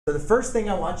So the first thing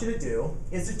I want you to do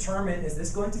is determine, is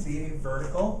this going to be a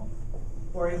vertical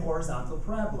or a horizontal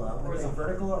parabola with a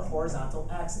vertical or horizontal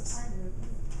axis?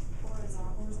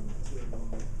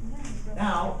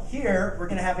 Now, here, we're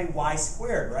going to have a y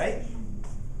squared, right?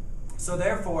 So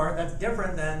therefore, that's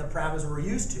different than the parabolas we're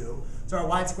used to. So our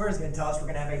y squared is going to tell us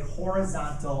we're going to have a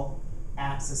horizontal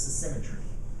axis of symmetry.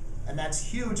 And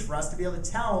that's huge for us to be able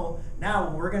to tell. Now,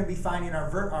 we're going to be finding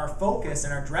our focus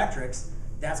and our directrix.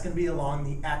 That's going to be along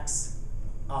the x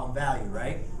value,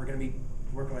 right? We're going to be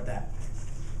working with that,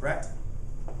 correct?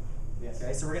 Yes.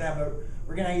 Okay, so we're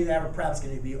going to either have a parabola that's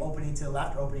going to be opening to the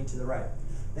left or opening to the right.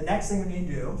 The next thing we need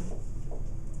to do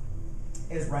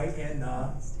is write in the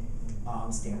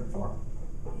standard form.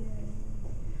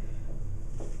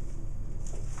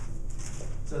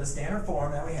 So the standard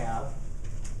form that we have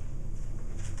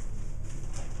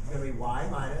is going to be y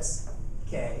minus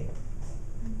k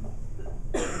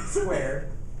squared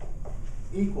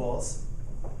equals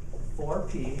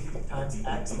 4p times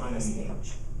x minus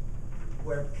h,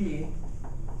 where p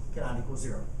cannot equal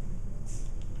 0.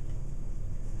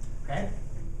 Okay?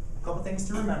 A couple things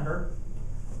to remember.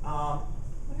 What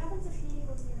happens if p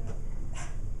equals 0?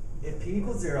 If p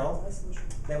equals 0,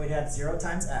 then we'd have 0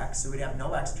 times x, so we'd have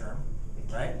no x term,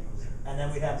 right? And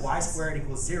then we'd have y squared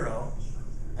equals 0,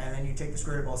 and then you take the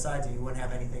square root of both sides and you wouldn't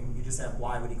have anything, you just have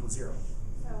y would equal 0.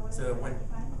 So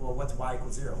well, what's y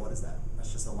equals 0? What is that?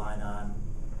 That's just a line on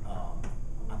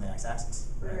the x-axis,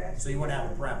 right? So you wouldn't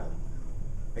have a parabola,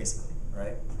 basically,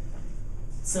 right?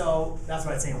 So that's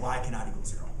why it's saying y cannot equal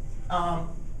 0.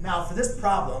 Now for this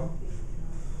problem,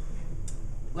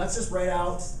 let's just write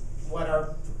out what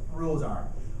our rules are.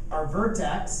 Our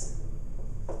vertex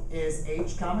is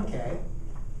h comma k.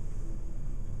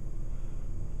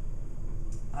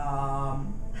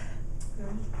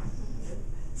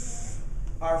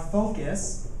 Our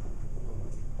focus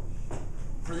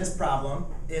for this problem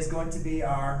is going to be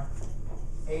our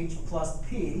h plus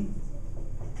p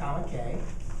comma k,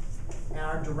 and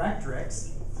our directrix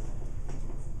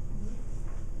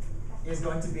is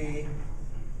going to be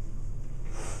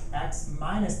x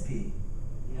minus p.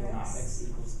 X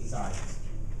equals h. Sorry,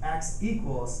 x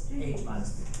equals h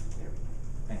minus p.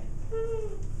 Thank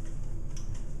you.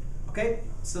 Okay,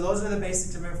 so those are the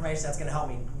basics of information that's going to help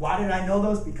me. Why did I know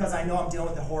those? Because I know I'm dealing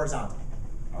with the horizontal.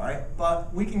 All right,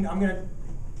 but the way I'm going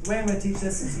to teach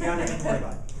this is you don't have to worry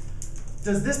about it.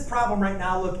 Does this problem right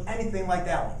now look anything like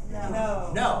that one?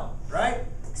 No. No, right?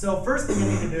 So first thing I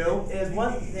need to do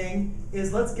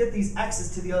is let's get these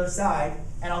x's to the other side,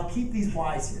 and I'll keep these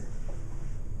y's here.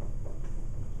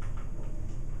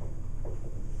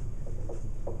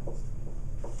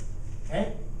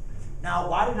 Okay?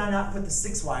 Now, why did I not put the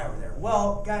 6y over there?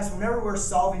 Well, guys, whenever we're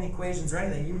solving equations or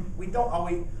anything,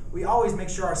 we always make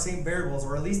sure our same variables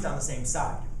are at least on the same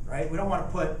side, right? We don't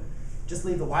want to just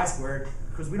leave the y squared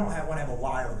because we don't want to have a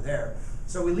y over there.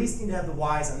 So we at least need to have the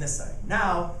y's on this side.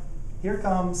 Now, here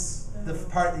comes the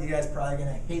part that you guys are probably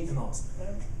going to hate the most.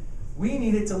 We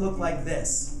need it to look like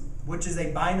this, which is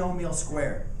a binomial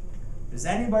square. Does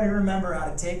anybody remember how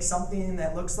to take something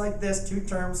that looks like this, two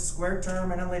terms, a square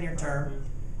term and a linear term,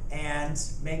 and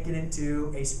make it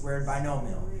into a squared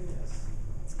binomial?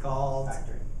 It's called,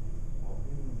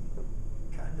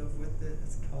 kind of with it,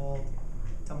 it's called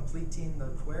completing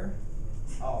the square.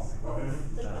 Oh.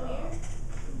 The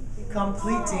clear?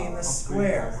 Completing the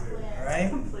square, all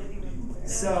right?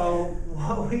 So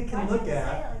what we can look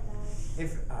at,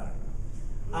 if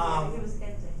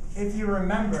you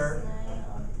remember,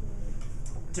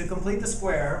 to complete the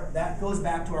square, that goes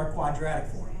back to our quadratic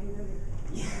form,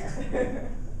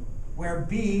 where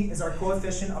b is our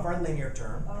coefficient of our linear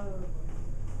term,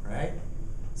 right?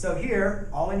 So here,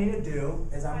 all I need to do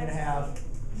is I'm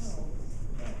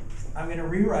going to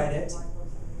rewrite it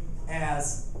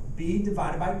as b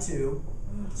divided by 2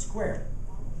 squared.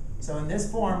 So in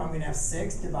this form, I'm going to have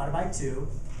 6 divided by 2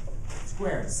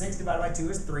 squared. 6 divided by 2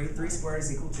 is 3. 3 squared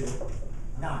is equal to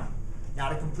 9. Now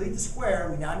to complete the square,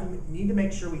 we now need to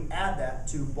make sure we add that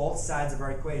to both sides of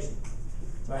our equation.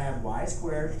 So I have y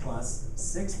squared plus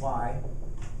 6y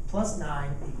plus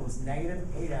 9 equals negative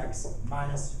 8x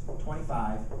minus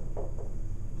 25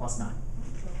 plus 9.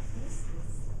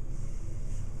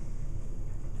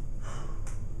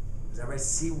 Does everybody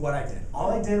see what I did? All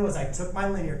I did was I took my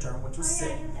linear term, which was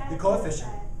 6, the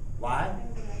coefficient. Why?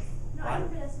 Why?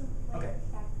 Okay.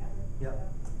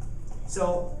 Yep.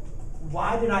 So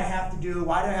why did I have to do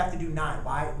 9?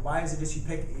 Why is it just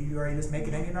you already just make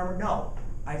it any number? No.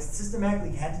 I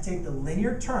systematically had to take the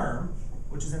linear term,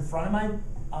 which is in front of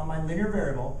my linear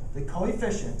variable, the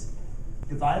coefficient,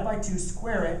 divided by 2,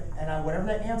 square it, and whatever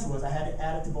that answer was, I had to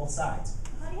add it to both sides.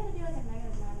 How do you have to do like a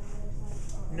negative 9 or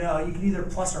something? No, you can either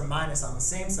plus or minus on the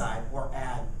same side or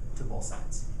add to both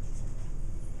sides.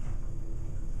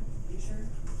 You sure?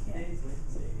 Yeah.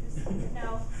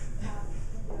 No.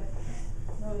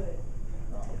 No, wait.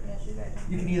 Well, yeah, she's right.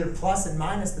 You can either plus and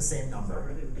minus the same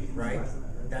number, right?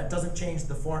 That doesn't change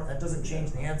the form, that doesn't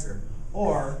change the answer.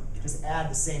 Or just add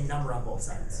the same number on both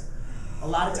sides. A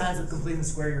lot of times with completing the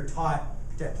square, you're taught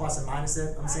to plus and minus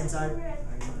it on the same side. A long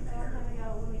time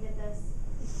ago when we did this,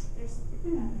 there's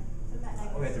some that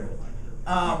negative. We'll get through it.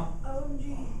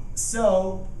 OMG.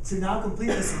 So, to now complete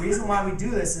this, the reason why we do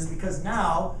this is because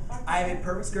now I have a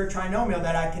perfect square trinomial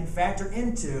that I can factor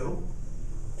into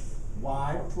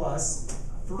y plus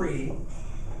 3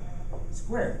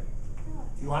 squared.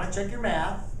 If you want to check your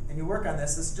math and you work on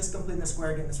this, this is just completing the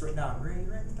square, getting this written down.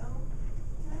 Write this down.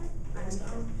 Write this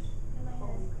down.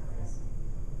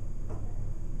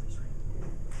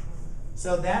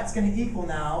 So that's going to equal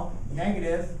now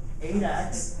negative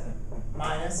 8x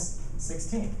minus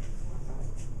 16.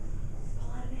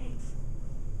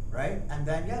 Right? And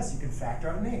then, yes, you can factor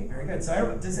out an 8. Very good.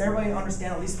 So does everybody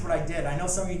understand at least what I did? I know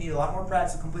some of you need a lot more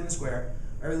practice to complete the square,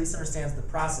 or at least understands the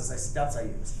process, the steps I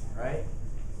used. Right?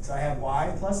 So I have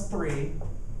y plus 3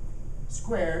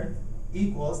 squared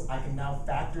equals, I can now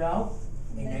factor out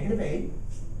a negative 8.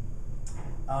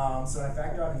 So I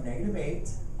factor out a negative 8,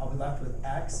 I'll be left with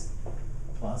x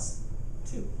plus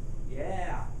 2.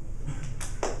 Yeah.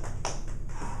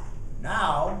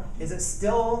 Now, is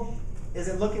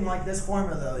it looking like this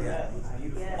formula though yet?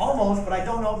 Yes. Almost, but I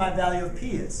don't know what my value of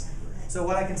p is. So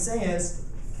what I can say is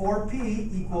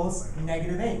 4p equals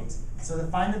negative 8. So to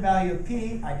find the value of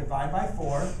p, I divide by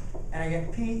 4, and I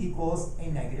get p equals a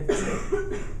negative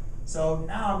 2. So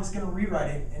now I'm just going to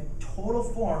rewrite it in total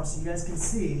form so you guys can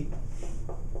see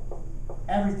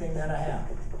everything that I have.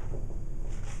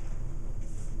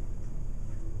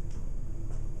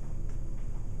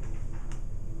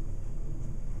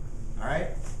 All right?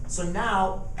 So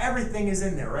now everything is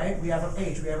in there, right? We have our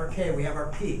h, we have our k, we have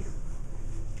our p.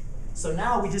 So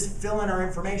now we just fill in our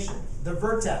information. The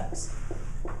vertex,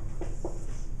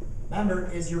 remember,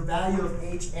 is your value of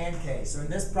h and k. So in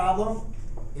this problem,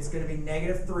 it's going to be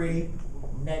negative 3,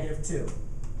 negative 2.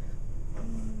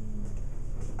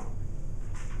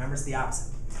 Remember, it's the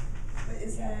opposite. But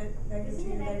isn't it negative 2,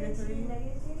 Isn't it negative 3?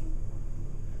 negative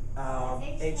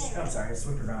 3? H, I'm sorry, I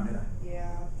switched around, didn't I?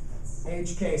 Yeah.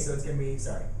 HK, so it's going to be,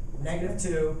 sorry, negative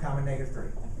 2, comma negative 3.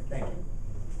 Thank you.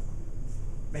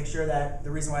 Make sure that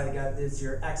the reason why they got is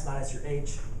your x minus your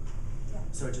h,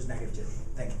 so it's just negative 2.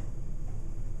 Thank you.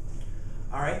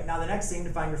 All right, now the next thing to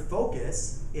find your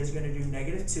focus is going to do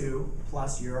negative 2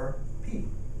 plus your p.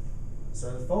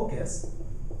 So the focus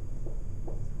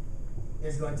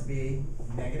is going to be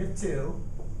negative 2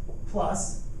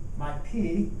 plus my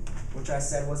p, which I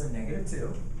said was a negative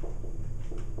 2,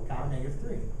 comma negative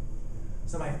 3.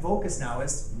 So my focus now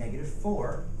is negative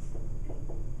 4,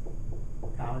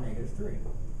 comma negative 3.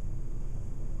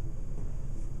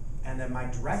 And then my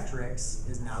directrix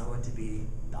is now going to be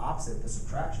the opposite, the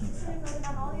subtraction of So that.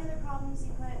 on all the other problems,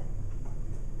 you put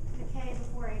the k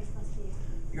before h plus p.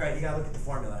 You're right, you gotta look at the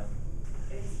formula.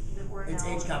 It's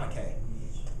h comma k.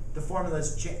 The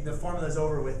formula's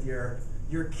over with your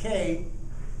k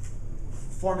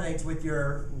formulates with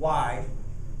your y,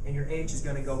 and your h is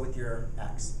gonna go with your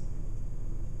x.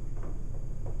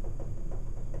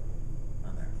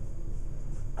 On there.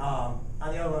 On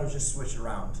the other one, I was just switched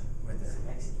around with it.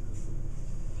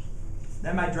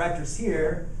 Then my directrix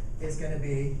here is going to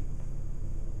be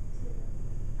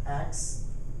x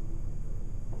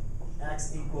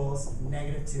equals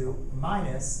negative 2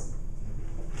 minus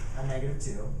a negative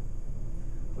 2,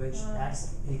 which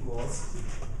x equals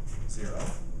 0.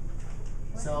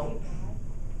 So,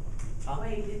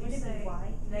 Wait, did you say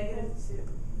negative 2?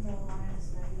 No,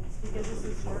 minus negative. Because this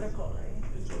is vertical, right?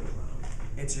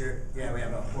 it's your, yeah, we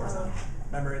have a horizontal.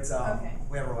 Remember, it's, Okay.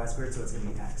 we have our y squared, so it's going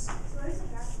to be x. So where's the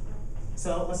graph?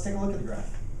 So let's take a look at the graph.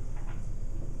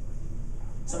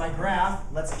 So my graph,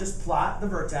 let's just plot the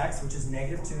vertex, which is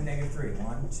negative 2, negative 3.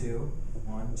 1, 2,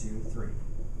 1, 2, 3.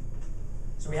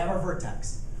 So we have our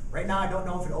vertex. Right now I don't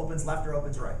know if it opens left or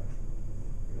opens right.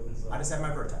 I just have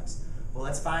my vertex. Well,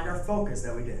 let's find our focus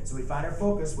that we did. So we find our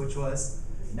focus, which was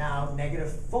now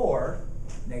negative 4,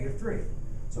 negative 3.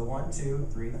 So 1, 2,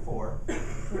 3, 4.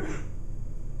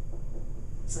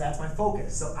 So that's my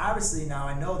focus. So obviously now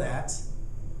I know that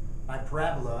my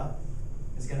parabola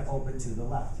is going to open to the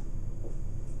left.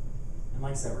 And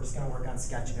like I said, we're just going to work on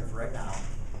sketching it for right now.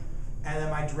 And then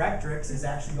my directrix is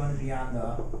actually going to be on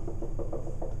the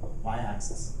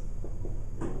y-axis.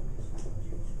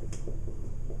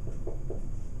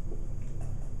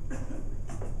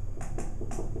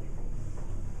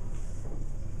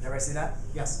 everybody see that?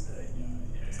 Yes?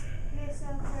 Okay, so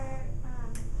for,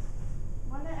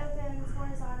 one that opens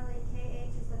horizontally,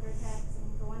 KH is the vertex,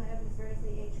 and for one that opens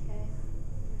vertically, HK.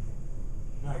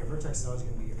 No, your vertex is always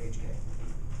going to be your HK.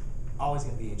 Always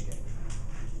going to be HK.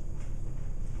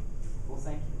 Well,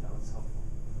 thank you, that was helpful.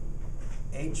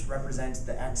 H represents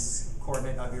the x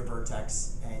coordinate of your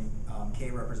vertex, and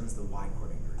K represents the y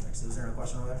coordinate of your vertex. So is there a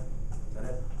question over there? Is that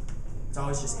it? It's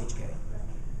always just HK.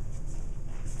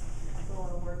 That's a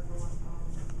lot of work for one